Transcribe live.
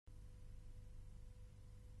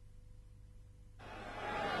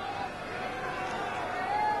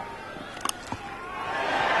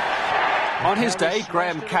On his day,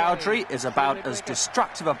 Graham Cowdrey is about as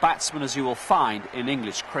destructive a batsman as you will find in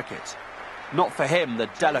English cricket. Not for him the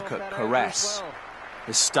delicate caress.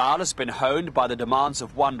 His style has been honed by the demands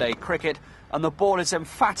of one-day cricket, and the ball is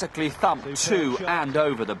emphatically thumped to and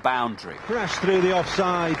over the boundary. Crashed through the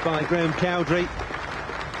offside by Graham Cowdrey.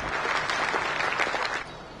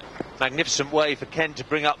 Magnificent way for Kent to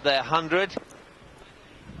bring up their 100.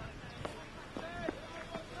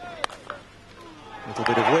 Little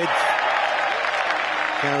bit of width.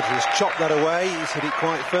 Cowdrey has chopped that away. He's hit it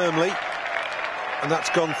quite firmly. And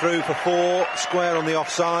that's gone through for 4, square on the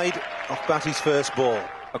offside, off Batty's first ball.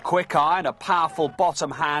 A quick eye and a powerful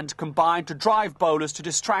bottom hand combined to drive bowlers to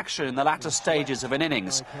distraction in the latter stages of an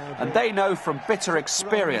innings. And they know from bitter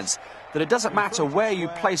experience that it doesn't matter where you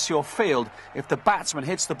place your field if the batsman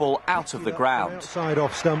hits the ball out of the ground. Outside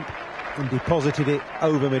off stump and deposited it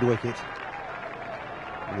over mid-wicket.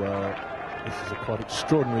 Well, this is a quite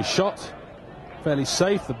extraordinary shot. Fairly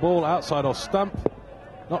safe, the ball outside off stump.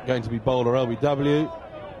 Not going to be bowled or LBW,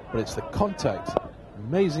 but it's the contact.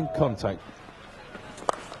 Amazing contact.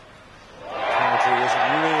 Cowdrey has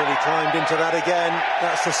really climbed into that again.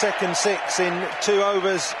 That's the second 6 in 2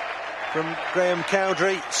 overs from Graham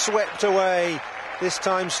Cowdrey. Swept away, this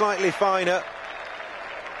time slightly finer.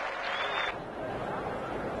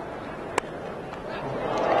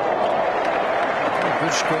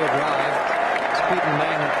 Good square drive. Beaten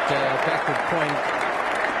man at backward point,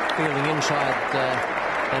 fielding inside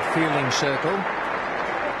that fielding circle,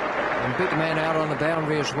 and big man out on the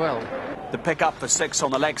boundary as well. The pick up for 6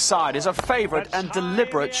 on the leg side is a favourite and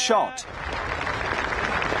deliberate shot.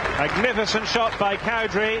 Magnificent shot by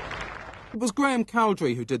Cowdrey. It was Graham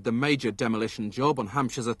Cowdrey who did the major demolition job on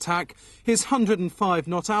Hampshire's attack. His 105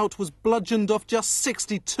 not out was bludgeoned off just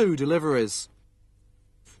 62 deliveries.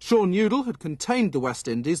 Sean Newdle had contained the West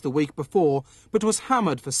Indies the week before, but was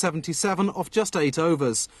hammered for 77 off just 8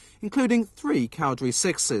 overs, including 3 Cowdrey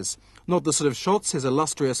sixes. Not the sort of shots his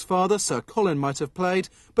illustrious father, Sir Colin, might have played,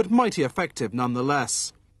 but mighty effective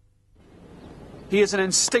nonetheless. He is an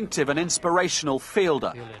instinctive and inspirational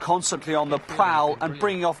fielder, constantly on the prowl and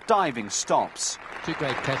bringing off diving stops. 2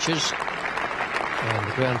 great catches,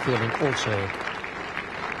 and the ground fielding also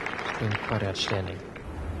been quite outstanding.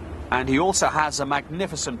 And he also has a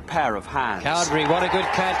magnificent pair of hands. Cowdrey, what a good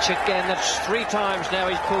catch again. That's 3 times now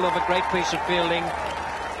he's pulled off a great piece of fielding.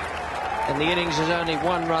 And the innings is only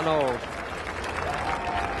 1 run old.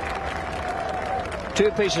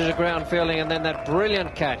 2 pieces of ground fielding and then that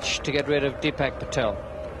brilliant catch to get rid of Deepak Patel.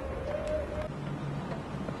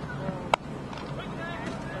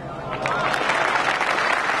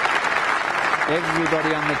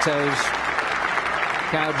 Everybody on the toes.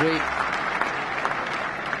 Cowdrey.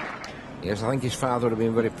 Yes, I think his father would have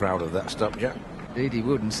been very proud of that stop, Jack. Indeed he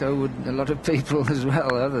would, and so would a lot of people as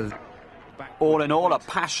well, others. All in all, a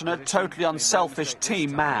passionate, totally unselfish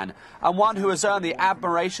team man, and one who has earned the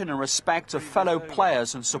admiration and respect of fellow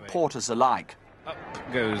players and supporters alike. Up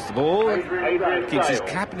goes the ball, keeps his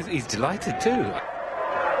cap, and he's delighted too.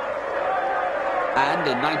 And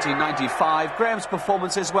in 1995, Graham's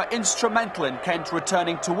performances were instrumental in Kent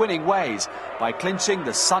returning to winning ways by clinching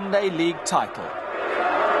the Sunday League title.